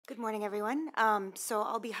Good morning, everyone. So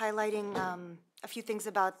I'll be highlighting a few things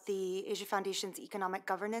about the Asia Foundation's economic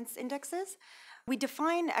governance indexes. We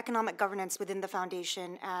define economic governance within the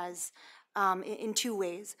foundation as in two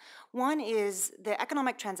ways. One is the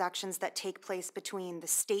economic transactions that take place between the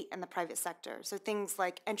state and the private sector. So things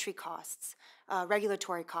like entry costs,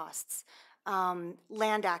 regulatory costs,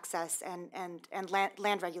 land access and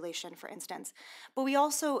land regulation, for instance. But we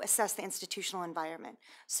also assess the institutional environment,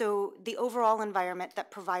 so the overall environment that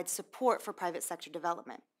provides support for private sector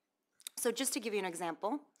development. So just to give you an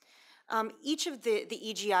example, each of the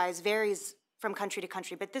EGIs varies from country to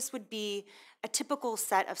country, but this would be a typical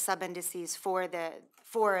set of sub-indices for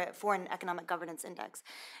an economic governance index.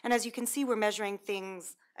 And as you can see, we're measuring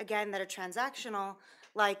things, again, that are transactional,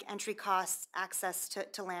 like entry costs, access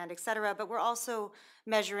to land, et cetera, but we're also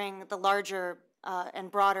measuring the larger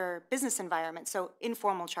and broader business environment, so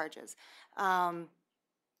informal charges,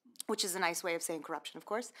 which is a nice way of saying corruption, of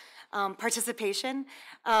course, participation,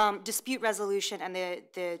 dispute resolution, and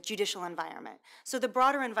the judicial environment. So the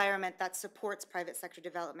broader environment that supports private sector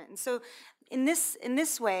development. And so in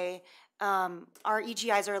this way, our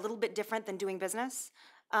EGIs are a little bit different than doing business,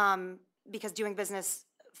 because doing business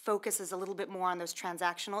focuses a little bit more on those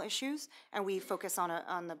transactional issues, and we focus on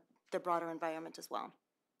the broader environment as well.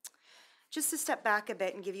 Just to step back a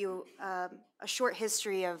bit and give you a short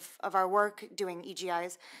history of our work doing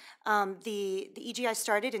EGIs, the EGI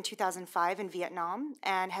started in 2005 in Vietnam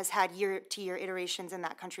and has had year-to-year iterations in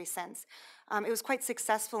that country since. It was quite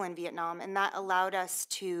successful in Vietnam, and that allowed us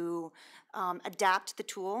to adapt the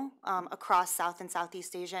tool across South and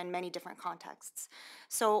Southeast Asia in many different contexts.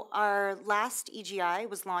 So our last EGI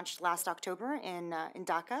was launched last October in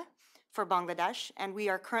Dhaka for Bangladesh, and we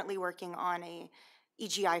are currently working on a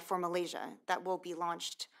EGI for Malaysia that will be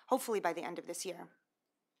launched hopefully by the end of this year.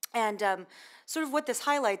 And sort of what this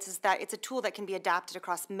highlights is that it's a tool that can be adapted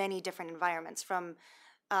across many different environments, from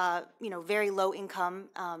very low income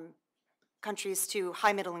countries to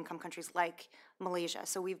high middle income countries like Malaysia.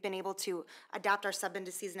 So we've been able to adapt our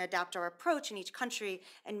sub-indices and adapt our approach in each country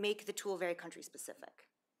and make the tool very country specific.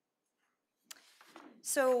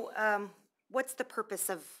 So what's the purpose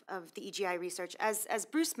of the EGI research? As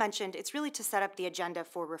Bruce mentioned, it's really to set up the agenda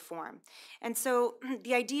for reform. And so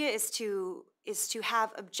the idea is to have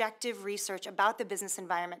objective research about the business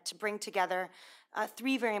environment to bring together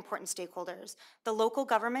three very important stakeholders: the local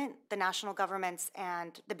government, the national governments,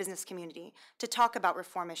 and the business community, to talk about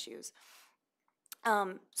reform issues.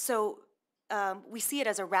 We see it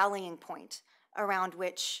as a rallying point around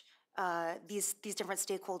which these different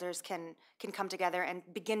stakeholders can come together and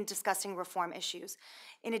begin discussing reform issues.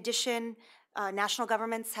 In addition, national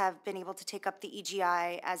governments have been able to take up the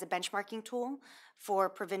EGI as a benchmarking tool for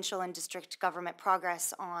provincial and district government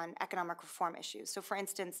progress on economic reform issues. So for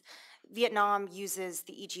instance, Vietnam uses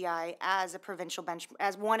the EGI as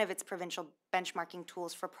as one of its provincial benchmarking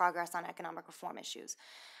tools for progress on economic reform issues.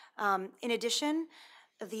 In addition,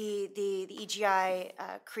 the EGI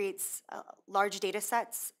creates large data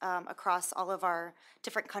sets across all of our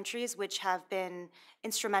different countries, which have been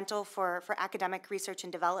instrumental for academic research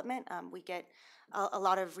and development. We get a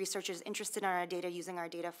lot of researchers interested in our data, using our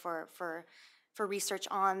data for research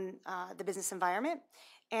on the business environment.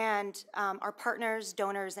 And our partners,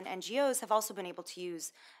 donors, and NGOs have also been able to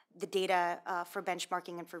use the data for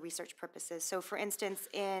benchmarking and for research purposes. So for instance,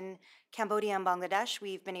 in Cambodia and Bangladesh,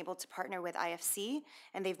 we've been able to partner with IFC,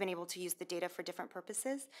 and they've been able to use the data for different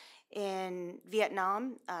purposes. In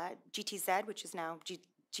Vietnam, GTZ, which is now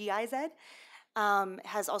GIZ,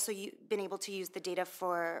 has also been able to use the data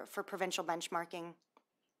for provincial benchmarking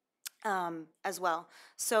as well.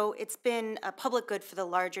 So it's been a public good for the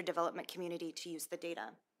larger development community to use the data.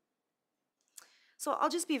 So I'll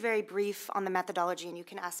just be very brief on the methodology, and you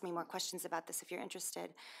can ask me more questions about this if you're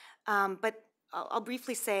interested. But I'll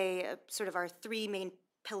briefly say sort of our three main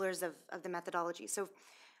pillars of the methodology. So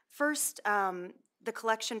first, the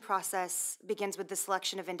collection process begins with the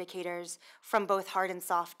selection of indicators from both hard and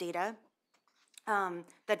soft data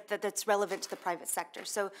that's relevant to the private sector.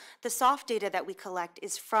 So the soft data that we collect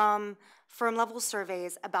is from firm-level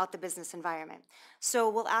surveys about the business environment. So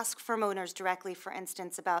we'll ask firm owners directly, for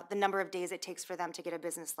instance, about the number of days it takes for them to get a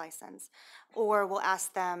business license. Or we'll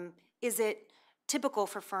ask them, is it typical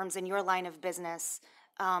for firms in your line of business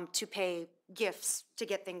to pay gifts to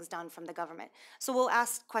get things done from the government? So we'll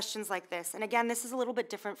ask questions like this. And again, this is a little bit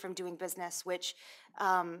different from doing business, which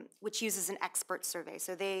uses an expert survey.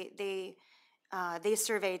 So they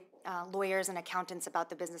survey lawyers and accountants about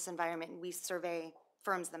the business environment, and we survey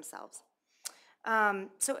firms themselves.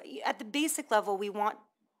 So at the basic level, we want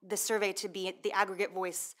the survey to be the aggregate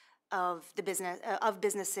voice of the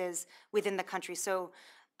businesses within the country. So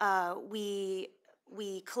we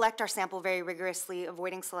collect our sample very rigorously,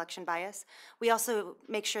 avoiding selection bias. We also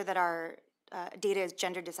make sure that our data is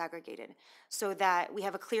gender disaggregated so that we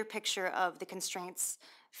have a clear picture of the constraints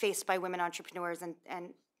faced by women entrepreneurs,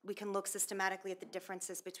 and we can look systematically at the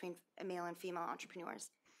differences between male and female entrepreneurs.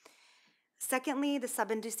 Secondly, the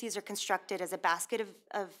sub-indices are constructed as a basket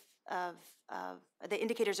the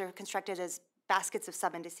indicators are constructed as baskets of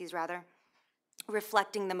sub-indices, rather,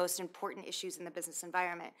 reflecting the most important issues in the business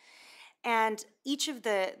environment. And each of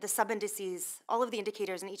the sub-indices, all of the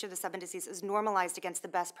indicators in each of the sub-indices is normalized against the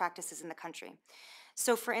best practices in the country.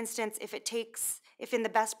 So for instance, if in the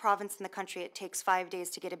best province in the country it takes 5 days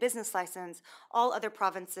to get a business license, all other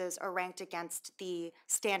provinces are ranked against the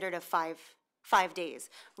standard of five days,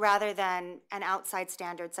 rather than an outside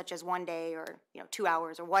standard such as 1 day or 2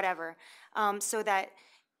 hours or whatever, so that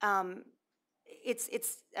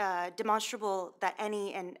it's demonstrable that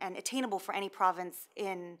and attainable for any province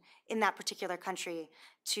in that particular country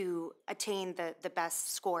to attain the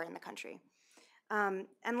best score in the country.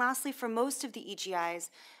 And lastly, for most of the EGIs,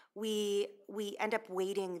 we end up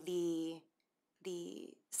weighting the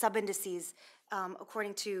sub-indices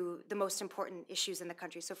according to the most important issues in the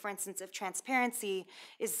country. So for instance, if transparency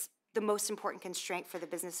is the most important constraint for the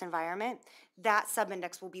business environment, that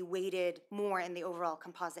sub-index will be weighted more in the overall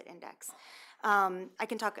composite index. I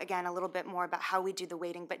can talk again a little bit more about how we do the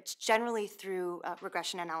weighting, but it's generally through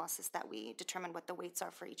regression analysis that we determine what the weights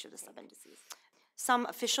are for each of the sub-indices. Some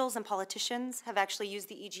officials and politicians have actually used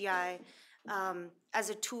the EGI as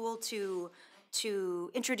a tool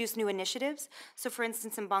to introduce new initiatives. So for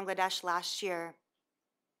instance, in Bangladesh last year,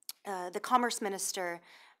 the Commerce Minister,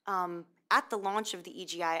 at the launch of the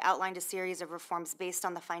EGI, outlined a series of reforms based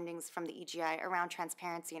on the findings from the EGI around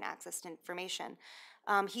transparency and access to information.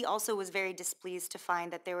 He also was very displeased to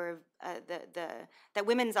find that that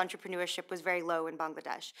women's entrepreneurship was very low in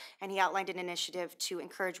Bangladesh, and he outlined an initiative to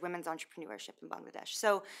encourage women's entrepreneurship in Bangladesh.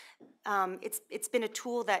 So it's been a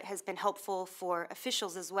tool that has been helpful for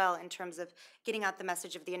officials as well in terms of getting out the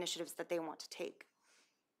message of the initiatives that they want to take.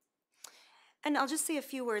 And I'll just say a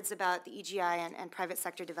few words about the EGI and private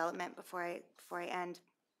sector development before I end.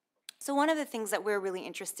 So one of the things that we're really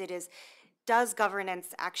interested is, does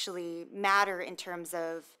governance actually matter in terms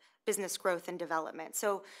of business growth and development?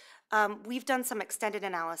 So we've done some extended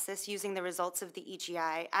analysis using the results of the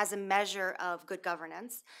EGI as a measure of good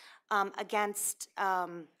governance against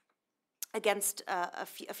a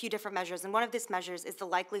few different measures. And one of these measures is the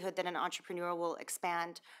likelihood that an entrepreneur will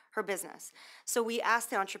expand her business. So we asked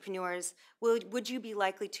the entrepreneurs, would you be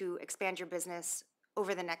likely to expand your business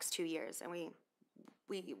over the next 2 years? And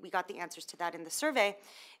we got the answers to that in the survey.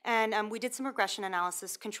 And we did some regression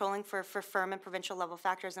analysis controlling for firm and provincial level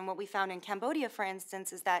factors. And what we found in Cambodia, for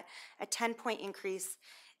instance, is that a 10-point increase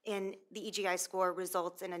in the EGI score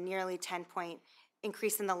results in a nearly 10-point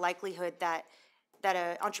increase in the likelihood that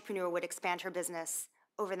an entrepreneur would expand her business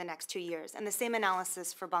over the next 2 years. And the same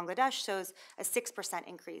analysis for Bangladesh shows a 6%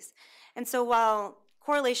 increase. And so while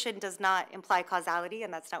correlation does not imply causality,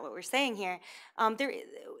 and that's not what we're saying here,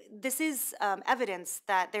 this is evidence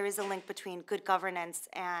that there is a link between good governance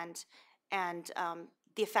and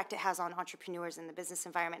the effect it has on entrepreneurs in the business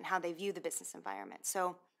environment and how they view the business environment.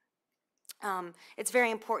 So it's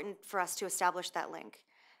very important for us to establish that link.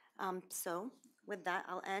 So with that,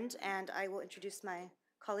 I'll end, and I will introduce my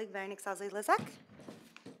colleague, Véronique Salzé-Lezac.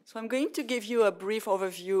 So I'm going to give you a brief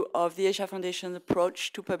overview of the Asia Foundation's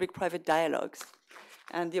approach to public-private dialogues.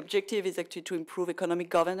 And the objective is actually to improve economic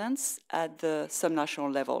governance at the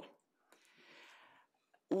subnational level.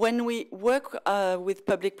 When we work with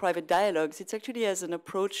public-private dialogues, it's actually as an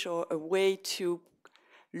approach or a way to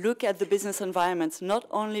look at the business environments, not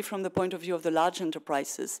only from the point of view of the large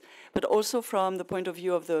enterprises, but also from the point of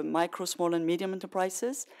view of the micro, small, and medium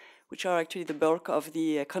enterprises, which are actually the bulk of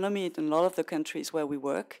the economy in a lot of the countries where we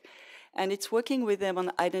work. And it's working with them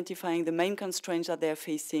on identifying the main constraints that they're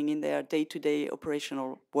facing in their day-to-day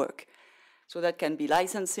operational work. So that can be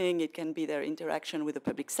licensing, it can be their interaction with the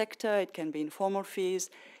public sector, it can be informal fees,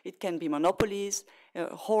 it can be monopolies,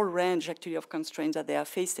 a whole range actually of constraints that they are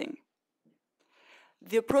facing.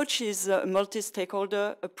 The approach is a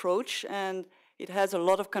multi-stakeholder approach, and it has a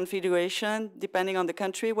lot of configuration depending on the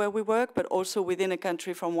country where we work, but also within a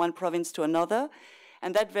country from one province to another.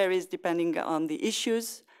 And that varies depending on the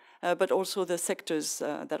issues, but also the sectors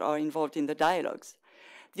that are involved in the dialogues.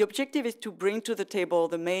 The objective is to bring to the table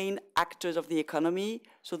the main actors of the economy,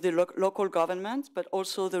 so the local government, but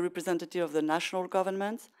also the representative of the national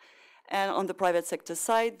government. And on the private sector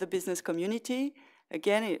side, the business community,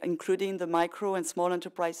 again, including the micro and small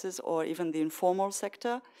enterprises or even the informal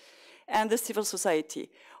sector, and the civil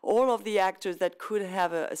society, all of the actors that could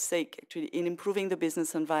have a stake actually in improving the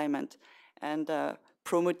business environment and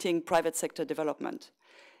promoting private sector development.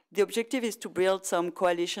 The objective is to build some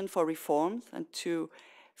coalition for reforms and to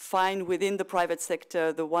find within the private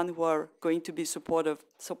sector the ones who are going to be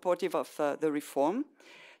supportive of the reform,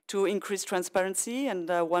 to increase transparency, and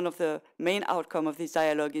one of the main outcomes of this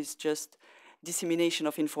dialogue is just dissemination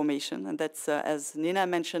of information, and that's, as Nina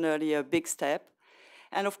mentioned earlier, a big step.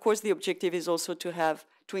 And of course, the objective is also to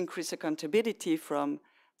increase accountability from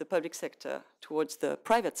the public sector towards the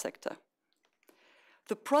private sector.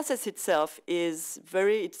 The process itself it's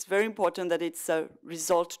very important that it's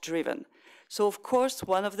result-driven. So of course,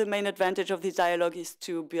 one of the main advantages of this dialogue is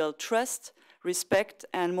to build trust, respect,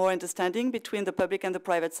 and more understanding between the public and the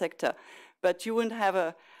private sector. But you wouldn't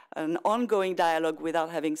have an ongoing dialogue without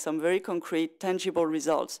having some very concrete, tangible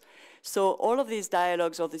results. So all of these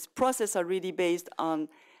dialogues or this process are really based on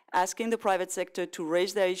asking the private sector to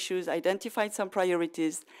raise their issues, identify some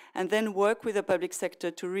priorities, and then work with the public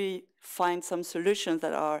sector to really find some solutions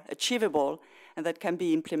that are achievable and that can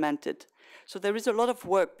be implemented. So there is a lot of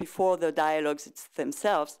work before the dialogues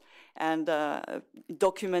themselves, and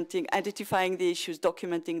identifying the issues,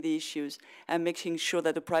 documenting the issues, and making sure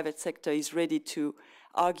that the private sector is ready to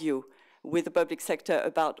argue with the public sector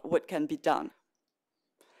about what can be done.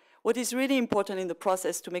 What is really important in the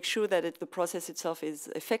process to make sure that the process itself is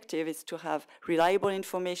effective is to have reliable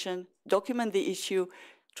information, document the issue,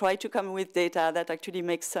 try to come with data that actually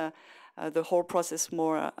makes the whole process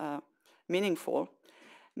more meaningful.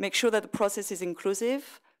 Make sure that the process is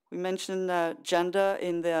inclusive. We mentioned gender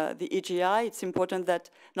in the EGI. It's important that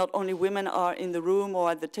not only women are in the room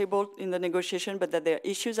or at the table in the negotiation, but that their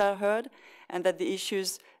issues are heard and that the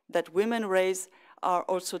issues that women raise are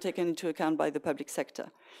also taken into account by the public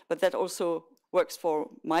sector. But that also works for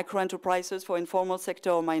micro-enterprises, for informal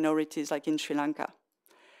sector or minorities like in Sri Lanka.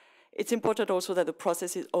 It's important also that the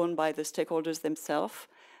process is owned by the stakeholders themselves.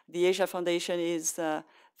 The Asia Foundation is the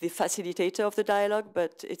facilitator of the dialogue,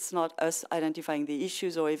 but it's not us identifying the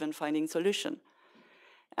issues or even finding solution.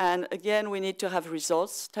 And again, we need to have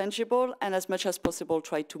results tangible and as much as possible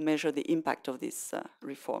try to measure the impact of these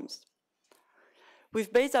reforms.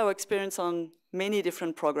 We've based our experience on many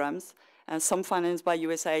different programs, some financed by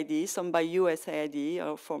USAID, some by USAID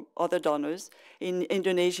or from other donors in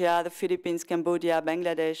Indonesia, the Philippines, Cambodia,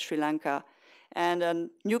 Bangladesh, Sri Lanka. And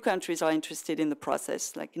new countries are interested in the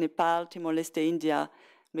process, like Nepal, Timor-Leste, India,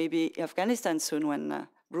 maybe Afghanistan soon when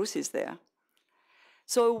Bruce is there.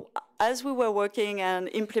 So as we were working and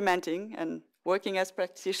implementing and working as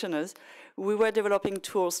practitioners, we were developing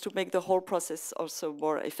tools to make the whole process also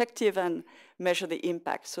more effective and measure the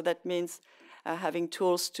impact. So that means having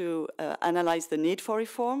tools to analyze the need for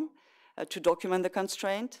reform, to document the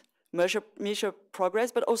constraint, measure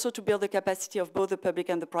progress, but also to build the capacity of both the public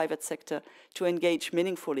and the private sector to engage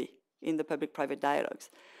meaningfully in the public-private dialogues.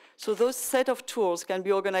 So those set of tools can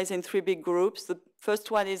be organized in 3 big groups. The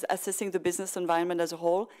first one is assessing the business environment as a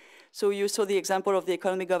whole. So you saw the example of the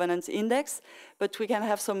Economic Governance Index, but we can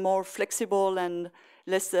have some more flexible and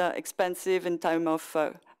less expensive in terms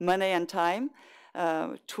of money and time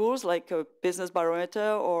tools like a business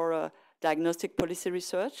barometer or diagnostic policy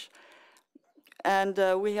research. And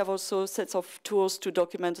we have also sets of tools to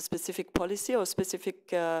document a specific policy or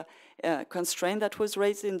specific constraint that was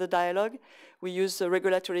raised in the dialogue. We use a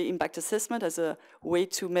regulatory impact assessment as a way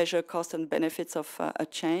to measure cost and benefits of a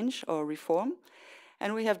change or reform.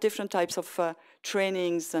 And we have different types of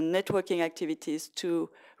trainings and networking activities to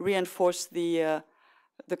reinforce the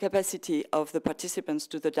capacity of the participants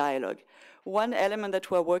to the dialogue. One element that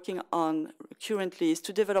we're working on currently is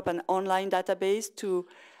to develop an online database to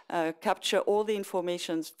capture all the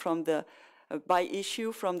information from the by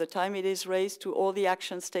issue, from the time it is raised to all the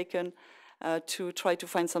actions taken to try to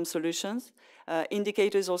find some solutions.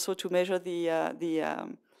 Indicators also to measure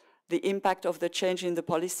the impact of the change in the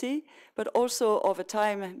policy, but also over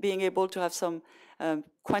time being able to have some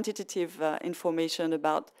quantitative information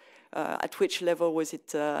about at which level was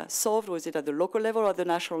it solved, was it at the local level or the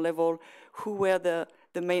national level, who were the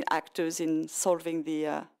main actors in solving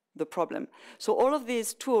the problem. So all of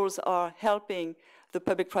these tools are helping the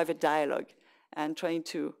public-private dialogue and trying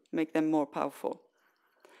to make them more powerful.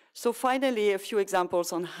 So finally, a few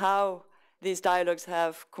examples on how these dialogues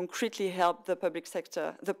have concretely helped the public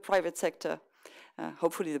sector, the private sector,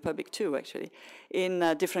 hopefully the public too, actually,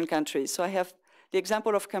 in different countries. So I have the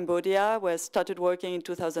example of Cambodia, where I started working in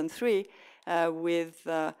 2003 with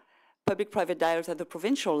public-private dialogues at the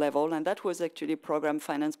provincial level, and that was actually a program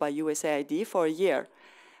financed by USAID for a year.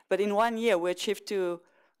 But in 1 year, we achieved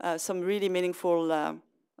some really meaningful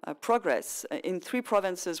progress. In 3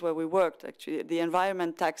 provinces where we worked, actually, the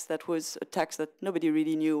environment tax, that was a tax that nobody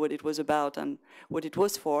really knew what it was about and what it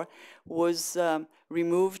was for, was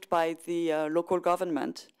removed by the local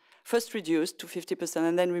government, first reduced to 50%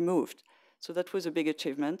 and then removed. So that was a big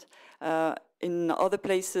achievement. In other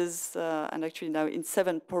places, and actually now in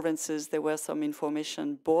 7 provinces, there were some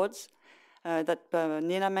information boards that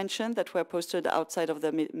Nina mentioned that were posted outside of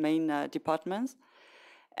the main departments.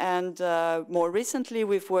 And more recently,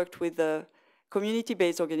 we've worked with a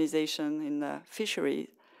community-based organization in fishery,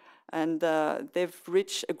 and they've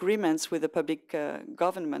reached agreements with the public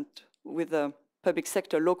government, with the public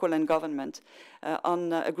sector, local and government,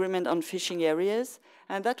 on agreement on fishing areas.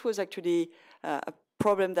 And that was actually a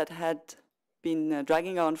problem that had been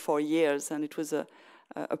dragging on for years, and it was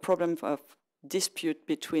a problem of dispute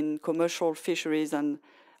between commercial fisheries and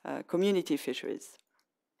community fisheries.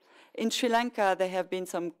 In Sri Lanka, there have been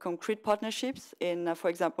some concrete partnerships in, for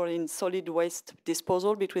example, in solid waste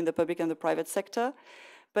disposal between the public and the private sector.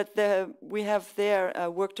 But we have there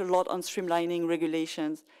worked a lot on streamlining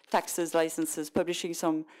regulations, taxes, licenses, publishing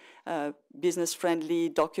some business-friendly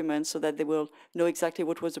documents so that they will know exactly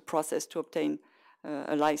what was the process to obtain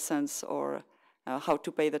a license, or how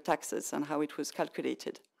to pay the taxes and how it was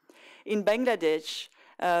calculated. In Bangladesh,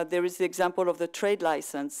 there is the example of the trade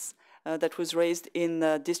license that was raised in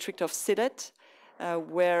the district of Sylhet,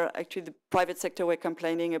 where actually the private sector were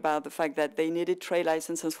complaining about the fact that they needed trade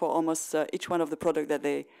licenses for almost each one of the products that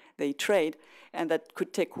they trade, and that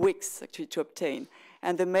could take weeks actually to obtain.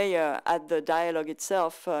 And the mayor at the dialogue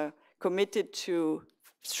itself committed to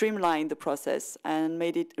streamline the process and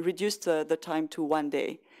reduced the time to 1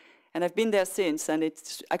 day. And I've been there since, and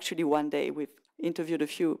it's actually 1 day. We've interviewed a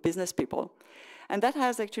few business people. And that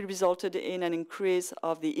has actually resulted in an increase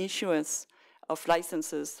of the issuance of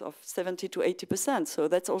licenses of 70 to 80%. So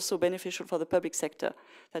that's also beneficial for the public sector.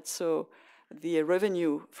 That's so the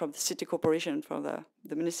revenue from the city corporation, from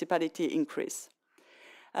the municipality increase.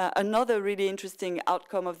 Another really interesting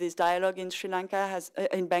outcome of this dialogue in Sri Lanka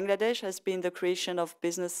in Bangladesh has been the creation of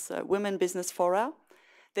women business fora.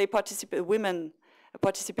 Women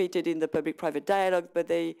participated in the public-private dialogue, but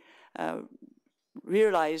they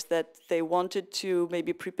realized that they wanted to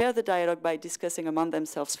maybe prepare the dialogue by discussing among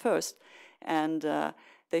themselves first, and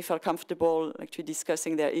they felt comfortable actually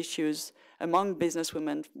discussing their issues among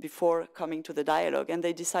businesswomen before coming to the dialogue, and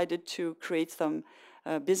they decided to create some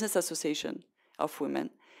business association of women.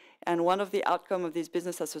 And one of the outcomes of this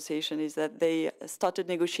business association is that they started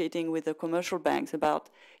negotiating with the commercial banks about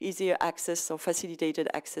easier access or facilitated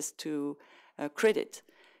access to credit.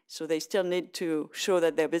 So they still need to show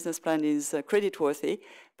that their business plan is creditworthy,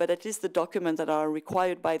 but at least the documents that are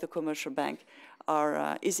required by the commercial bank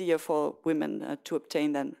are easier for women to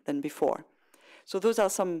obtain than before. So those are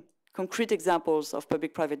some concrete examples of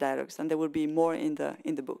public-private dialogues, and there will be more in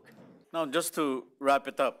the book. Now, just to wrap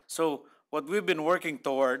it up, so what we've been working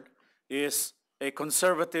toward is a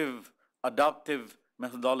conservative, adaptive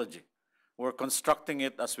methodology. We're constructing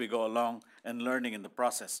it as we go along and learning in the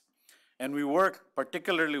process. And we work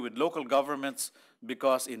particularly with local governments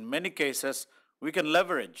because in many cases, we can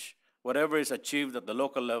leverage whatever is achieved at the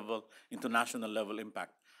local level into national level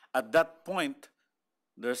impact. At that point,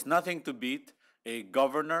 there's nothing to beat a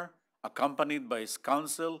governor accompanied by his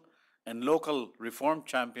council and local reform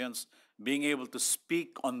champions being able to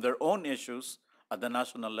speak on their own issues at the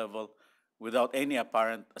national level without any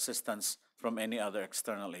apparent assistance from any other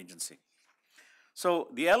external agency. So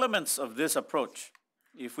the elements of this approach,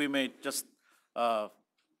 if we may just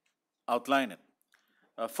outline it,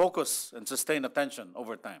 focus and sustain attention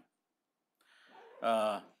over time,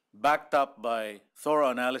 backed up by thorough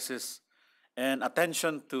analysis and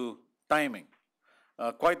attention to timing.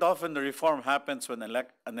 Quite often the reform happens when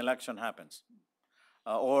an election happens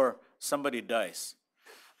or somebody dies.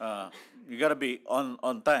 You got to be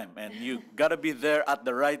on time, and you got to be there at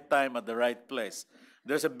the right time at the right place.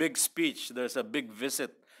 There's a big speech, there's a big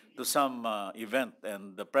visit to some event,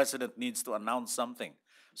 and the president needs to announce something.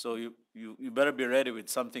 So you better be ready with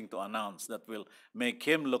something to announce that will make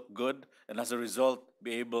him look good, and as a result,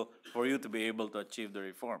 for you to be able to achieve the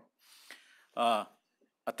reform.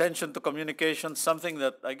 Attention to communication, something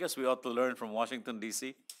that I guess we ought to learn from Washington,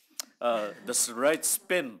 D.C. The right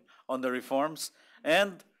spin on the reforms,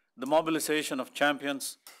 and the mobilization of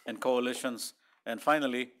champions and coalitions, and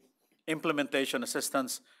finally, implementation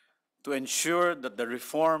assistance to ensure that the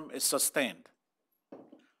reform is sustained.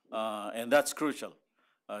 And that's crucial.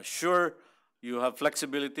 Sure, you have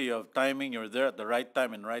flexibility, you have timing, you're there at the right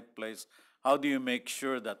time and right place. How do you make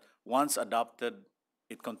sure that once adopted,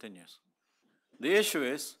 it continues? The issue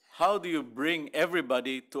is, how do you bring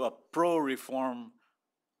everybody to a pro-reform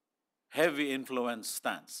heavy influence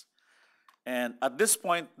stance. And at this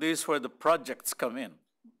point, this is where the projects come in.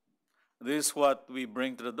 This is what we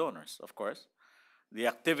bring to the donors, of course. The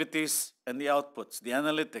activities and the outputs, the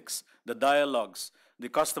analytics, the dialogues, the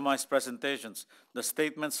customized presentations, the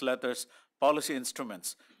statements, letters, policy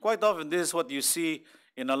instruments. Quite often, this is what you see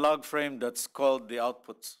in a log frame that's called the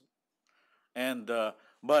outputs. And,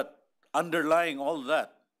 but underlying all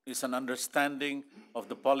that is an understanding of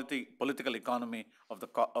the political economy of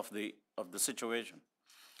the situation.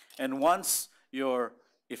 And once you're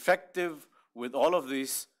effective with all of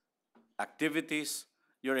these activities,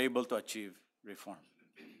 you're able to achieve reform.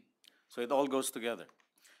 So it all goes together.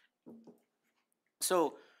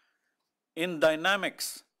 So in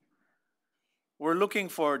dynamics, we're looking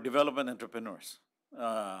for development entrepreneurs.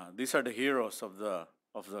 These are the heroes of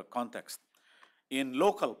the context. In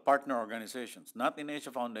local partner organizations, not in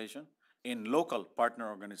Asia Foundation, in local partner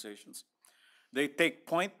organizations, they take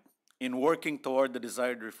point in working toward the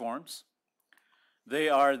desired reforms. They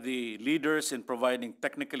are the leaders in providing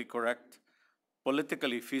technically correct,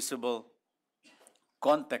 politically feasible,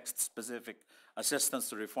 context-specific assistance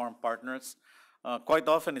to reform partners. Quite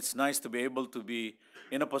often, it's nice to be able to be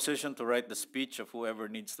in a position to write the speech of whoever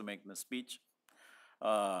needs to make the speech.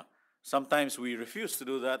 Sometimes we refuse to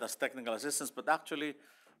do that as technical assistants, but actually,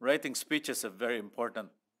 writing speech is a very important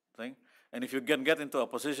thing. And if you can get into a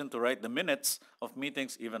position to write the minutes of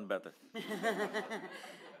meetings, even better.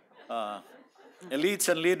 Elites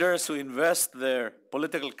and leaders who invest their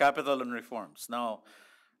political capital in reforms. Now,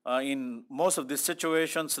 in most of these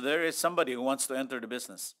situations, there is somebody who wants to enter the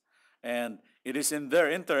business. And it is in their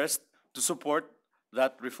interest to support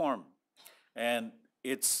that reform. And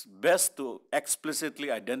it's best to explicitly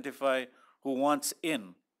identify who wants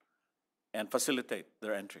in and facilitate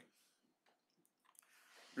their entry.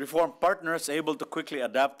 Reform partners able to quickly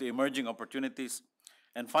adapt to emerging opportunities.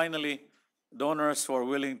 And finally, donors who are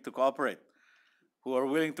willing to cooperate, who are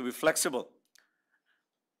willing to be flexible.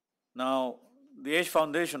 Now, the Asia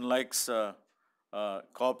Foundation likes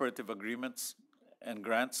cooperative agreements and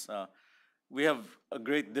grants. We have a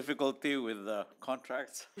great difficulty with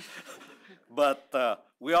contracts, but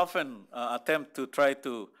we often attempt to try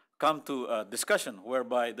to come to a discussion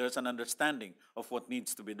whereby there's an understanding of what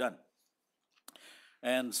needs to be done.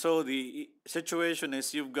 And so the situation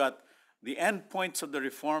is you've got the end points of the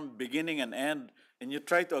reform, beginning and end, and you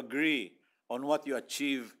try to agree on what you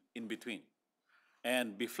achieve in between.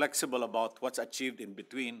 And be flexible about what's achieved in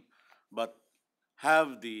between, but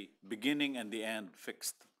have the beginning and the end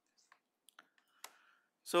fixed.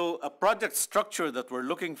 So a project structure that we're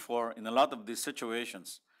looking for in a lot of these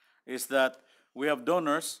situations is that we have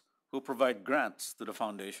donors who provide grants to the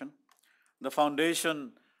foundation. The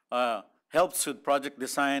foundation helps with project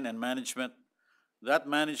design and management. That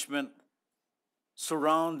management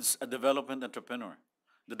surrounds a development entrepreneur.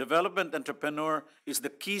 The development entrepreneur is the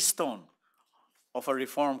keystone of a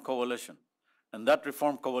reform coalition. And that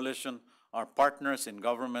reform coalition are partners in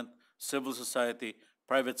government, civil society,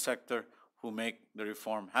 private sector who make the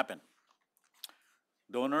reform happen.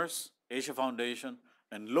 Donors, Asia Foundation,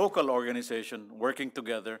 and local organization working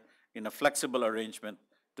together in a flexible arrangement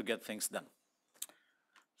to get things done.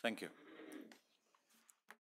 Thank you.